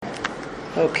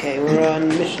Okay, we're on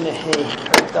Mishnah Hay,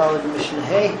 Dalet Mishnah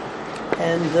Hay,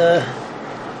 and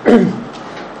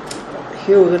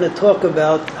here we're going to talk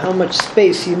about how much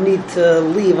space you need to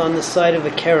leave on the side of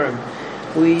a kerem.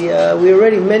 We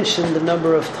already mentioned a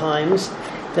number of times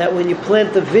that when you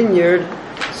plant the vineyard,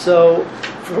 so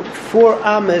 4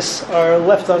 amas are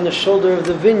left on the shoulder of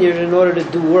the vineyard in order to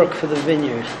do work for the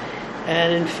vineyard.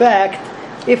 And in fact,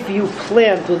 if you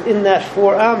plant within that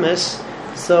 4 amas,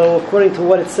 so according to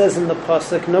what it says in the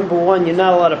pasuk, number 1, you're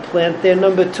not allowed to plant there.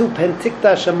 Number 2,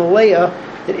 pentikta shamaleya,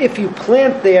 that if you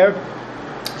plant there,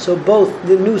 so both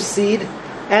the new seed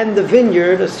and the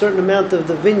vineyard, a certain amount of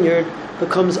the vineyard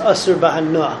becomes asur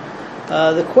b'hana.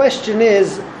 The question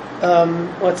is,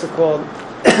 what's it called?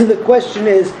 The question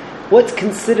is, what's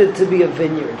considered to be a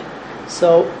vineyard?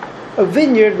 So a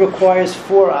vineyard requires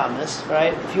 4 amas,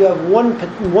 right? If you have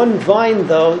one vine,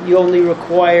 though, you only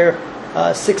require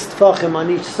 6 tfachim on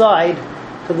each side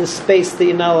for the space that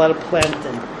you're not allowed to plant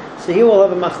in. So here we'll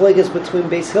have a machlekes between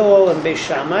Beis Hillel and Beis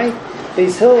Shammai.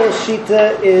 Beis Hillel's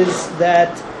shita is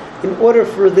that in order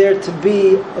for there to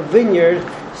be a vineyard,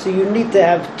 so you need to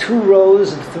have 2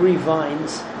 rows of 3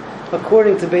 vines.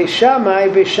 According to Beis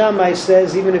Shammai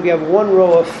says even if you have 1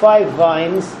 row of 5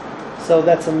 vines, so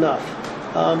that's enough.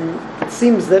 It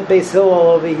seems that Beis Hillel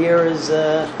over here is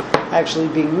actually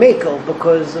being makel,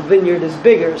 because a vineyard is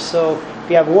bigger. So if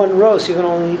you have 1 row, so you're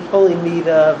going to only need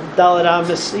dalet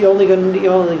amas. You're only going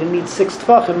to need 6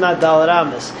 tfachim, not dalet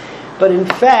amas. But in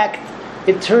fact,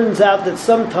 it turns out that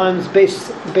sometimes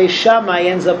Beis Shammai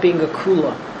ends up being a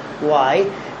kula.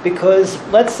 Why? Because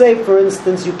let's say, for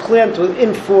instance, you plant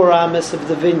within 4 amas of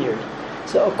the vineyard.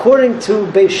 So according to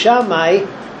Beis Shammai,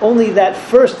 only that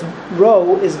first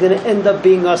row is going to end up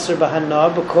being asur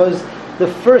b'hana, because the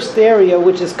first area,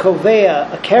 which is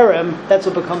kovea, a kerem, that's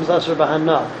what becomes asur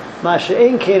b'hana. Masha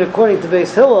ein kain, according to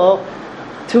Beis Hillel,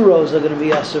 2 rows are going to be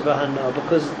asur b'hana,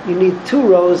 because you need 2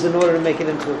 rows in order to make it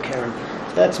into a kerem.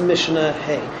 That's Mishnah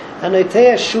Hay.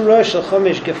 Anoteya shura shel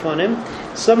chomesh gefonim,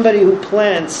 somebody who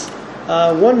plants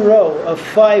 1 row of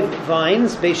 5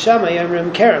 vines. Beis Shammai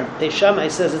yomrim kerem. Beis Shammai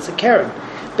says it's a kerem.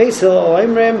 Beis Hillel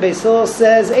yomrim. Beis Hillel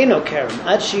says eino kerem.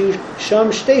 Ad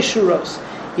sham shtei shuros.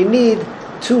 You need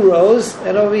 2 rows,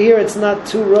 and over here it's not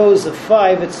 2 rows of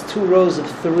 5, it's 2 rows of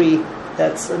 3.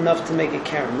 That's enough to make a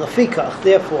kerem. Lafikach,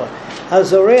 therefore,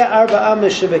 hazorea arba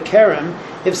amas shebekerem,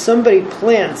 if somebody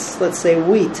plants, let's say,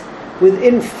 wheat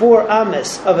within 4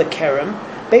 amas of a kerem,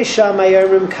 Beis Shammai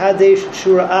yomrim kadesh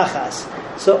shura achas.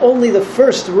 So only the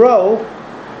first row,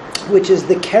 which is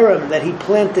the kerem that he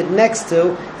planted next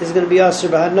to, is going to be asur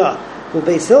b'hana. Well,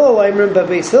 Beis Hillel yomrim, but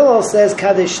Beis Hillel says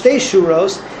kadesh shtei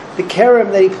shuros. The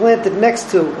kerem that he planted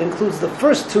next to includes the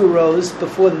first 2 rows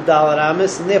before the dalet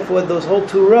amas, and therefore those whole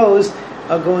 2 rows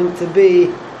are going to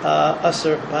be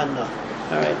asur b'hana.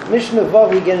 All right, Mishnah Vav,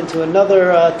 we get into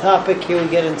another topic here. We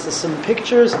get into some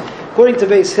pictures. According to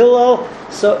Beis Hillel,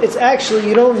 so it's actually,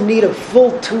 you don't need a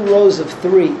full 2 rows of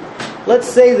 3. Let's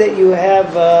say that you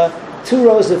have 2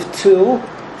 rows of 2,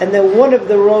 and then one of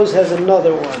the rows has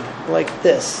another one, like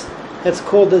this. That's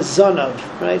called a zonav,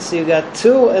 right? So you got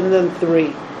 2 and then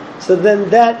 3. So then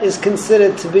that is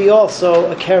considered to be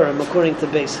also a kerem, according to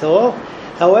Beis Hillel.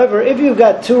 However, if you've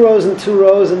got 2 rows and 2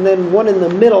 rows, and then one in the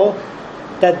middle,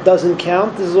 that doesn't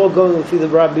count. This is all going through the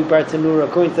Rabbi Bartanura.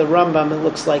 According to the Rambam, it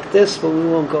looks like this, but we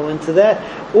won't go into that.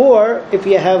 Or if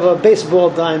you have a baseball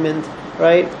diamond,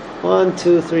 right? 1,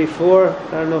 2, 3, 4.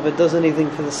 I don't know if it does anything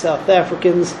for the South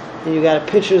Africans. And you got a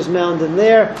pitcher's mound in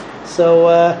there. So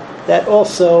that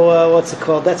also, what's it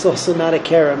called? That's also not a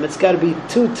kerem. It's got to be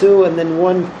 2, 2, and then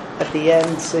 1 at the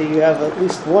end. So you have at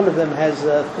least one of them has,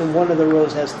 and one of the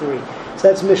rows has 3. So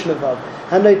that's Mishnah Vav.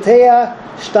 Hanoteya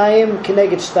shtayim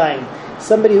keneged shtayim.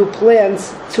 Somebody who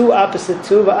plants 2 opposite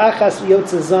 2, va'achas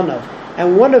yotze zonav,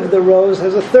 and one of the rows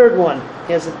has a third one.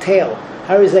 He has a tail.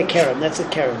 How is that kerem? That's a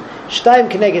kerem.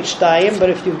 Shtayim keneged shtayim, but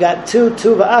if you've got 2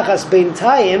 va'achas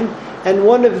beintayim, and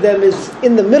one of them is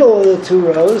in the middle of the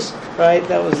 2 rows, right?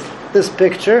 That was this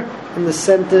picture, in the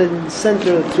center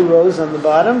of the 2 rows on the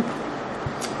bottom.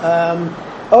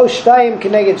 Shtayim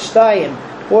keneged shtayim,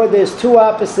 or there's 2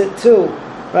 opposite 2,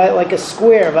 right? Like a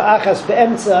square, va'achas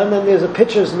be'emtza, and then there's a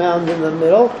pitcher's mound in the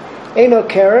middle. Eino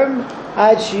kerem,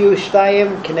 ad shiyu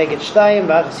shtayim keneged shtayim,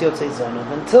 va'achas yotzei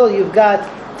zonav. Until you've got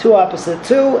 2 opposite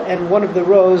 2, and one of the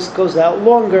rows goes out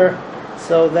longer.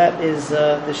 So that is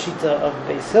the shita of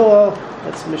Beis Hillel.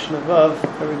 That's Mishnah Vav.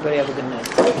 Everybody have a good night.